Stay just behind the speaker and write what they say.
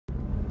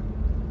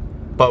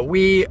But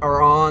we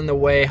are on the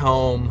way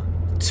home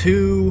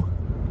to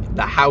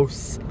the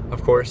house,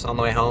 of course, on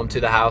the way home to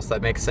the house.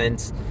 That makes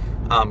sense.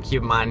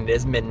 Keep in mind, it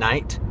is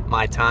midnight,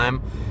 my time.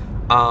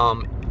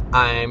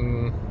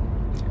 I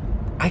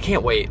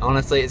can't wait.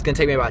 Honestly, it's going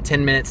to take me about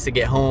 10 minutes to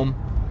get home,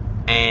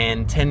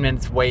 and 10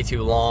 minutes way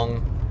too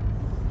long.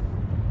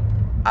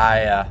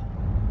 I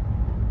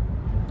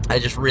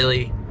just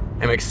really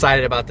am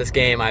excited about this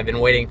game. I've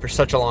been waiting for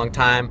such a long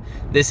time.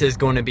 This is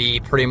going to be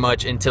pretty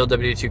much until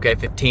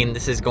W2K15.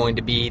 This is going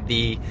to be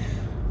the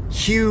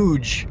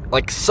huge,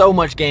 like, so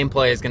much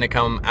gameplay is going to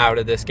come out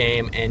of this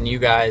game, and you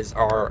guys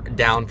are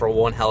down for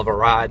one hell of a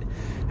ride.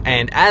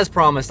 And as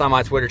promised on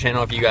my Twitter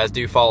channel, if you guys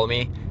do follow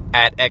me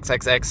at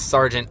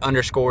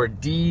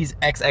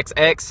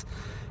xxxsergeant_DSXXX,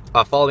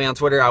 follow me on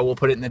Twitter. I will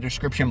put it in the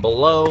description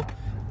below.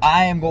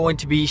 I am going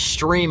to be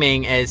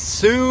streaming as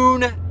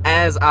soon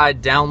as I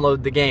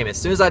download the game. As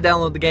soon as I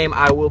download the game,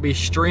 I will be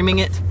streaming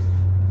it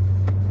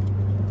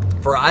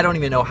for I don't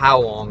even know how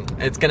long.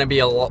 It's going to be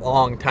a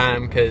long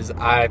time because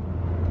I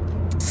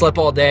slept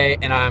all day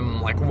and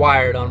I'm like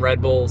wired on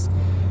Red Bulls.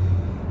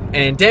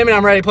 And damn it,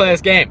 I'm ready to play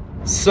this game.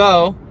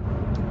 So,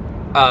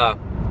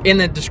 in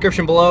the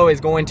description below is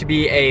going to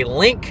be a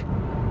link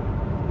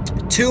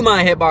to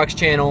my Hitbox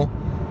channel.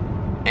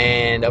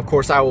 And of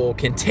course, I will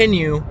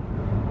continue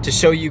to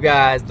show you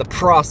guys the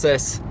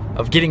process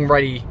of getting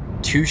ready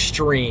to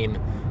stream.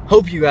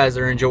 Hope you guys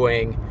are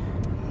enjoying,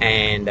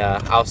 and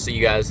I'll see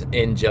you guys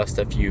in just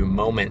a few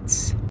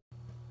moments.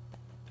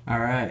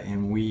 Alright,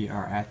 and we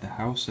are at the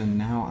house, and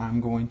now I'm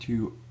going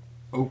to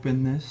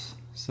open this.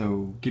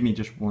 So give me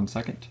just 1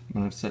 second. I'm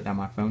going to set down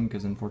my phone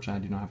because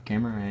unfortunately I do not have a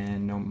camera,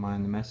 and don't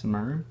mind the mess in my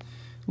room. A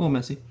little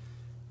messy.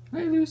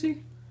 Hey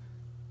Lucy.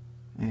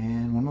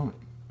 And 1 moment.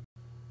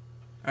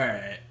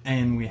 Alright,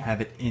 and we have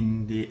it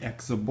in the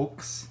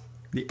Xbox.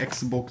 The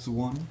Xbox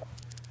One.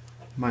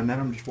 Mind that,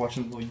 I'm just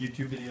watching little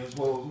YouTube videos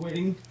while I was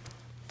waiting.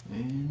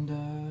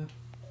 And,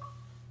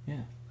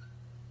 yeah.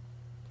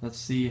 Let's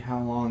see how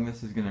long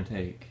this is gonna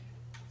take.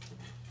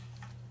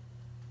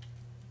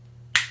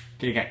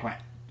 Kitty cat,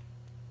 quiet.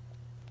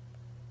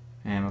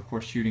 And of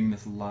course, shooting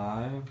this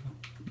live.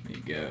 Let me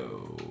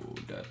go.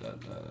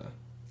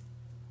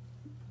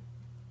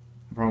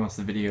 I promise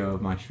the video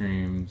of my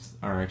streams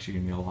are actually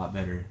gonna be a lot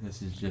better.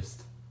 This is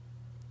just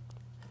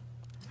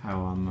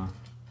how I'm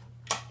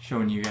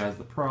showing you guys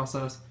the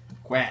process.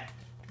 Quiet.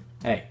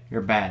 Hey,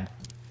 you're bad.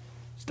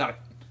 Stop it.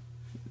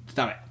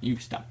 Stop it. You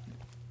stop.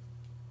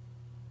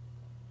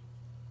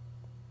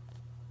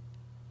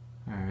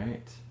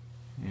 Alright.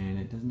 And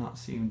it does not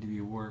seem to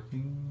be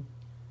working.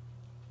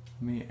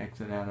 Let me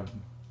exit out of...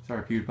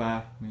 Sorry, PewDiePie.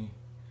 Let me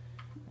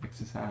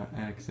exit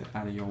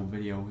out of your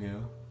video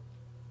here.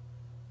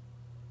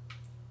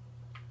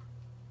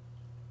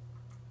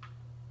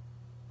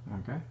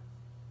 Okay.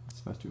 It's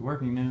supposed to be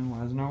working now.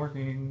 Why is it not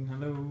working?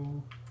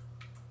 Hello?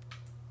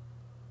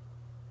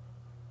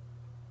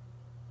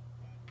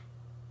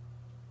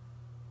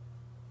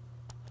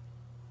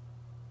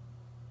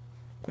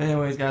 But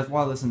anyways, guys,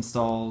 while that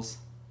installs,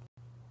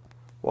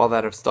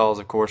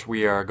 of course,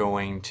 we are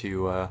going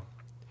to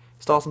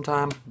install some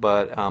time.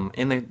 But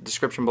in the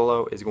description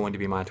below is going to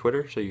be my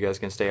Twitter, so you guys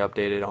can stay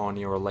updated on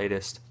your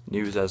latest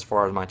news as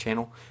far as my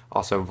channel.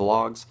 Also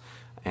vlogs.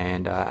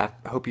 And I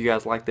hope you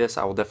guys like this.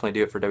 I will definitely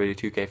do it for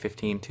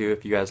W2K15 too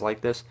if you guys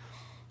like this.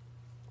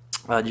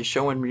 Just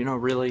showing, you know,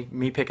 really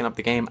me picking up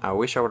the game. I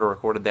wish I would have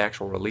recorded the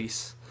actual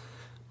release,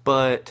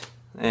 but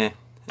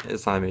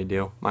it's not a big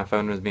deal. My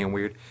phone was being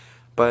weird.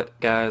 But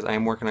guys, I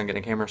am working on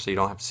getting a camera so you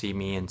don't have to see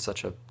me in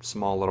such a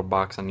small little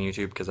box on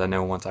YouTube, because I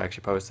know once I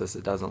actually post this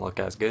it doesn't look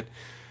as good.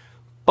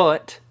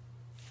 But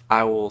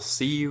I will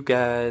see you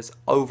guys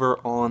over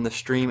on the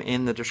stream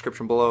in the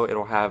description below.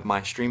 It'll have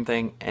my stream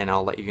thing, and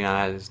I'll let you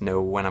guys know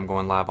when I'm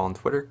going live on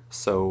Twitter.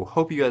 So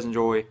hope you guys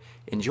enjoy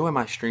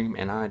my stream,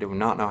 and I do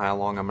not know how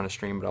long I'm going to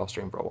stream, but I'll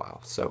stream for a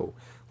while. So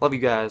love you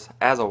guys.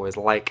 As always,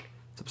 like,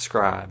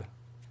 subscribe.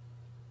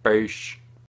 Peace.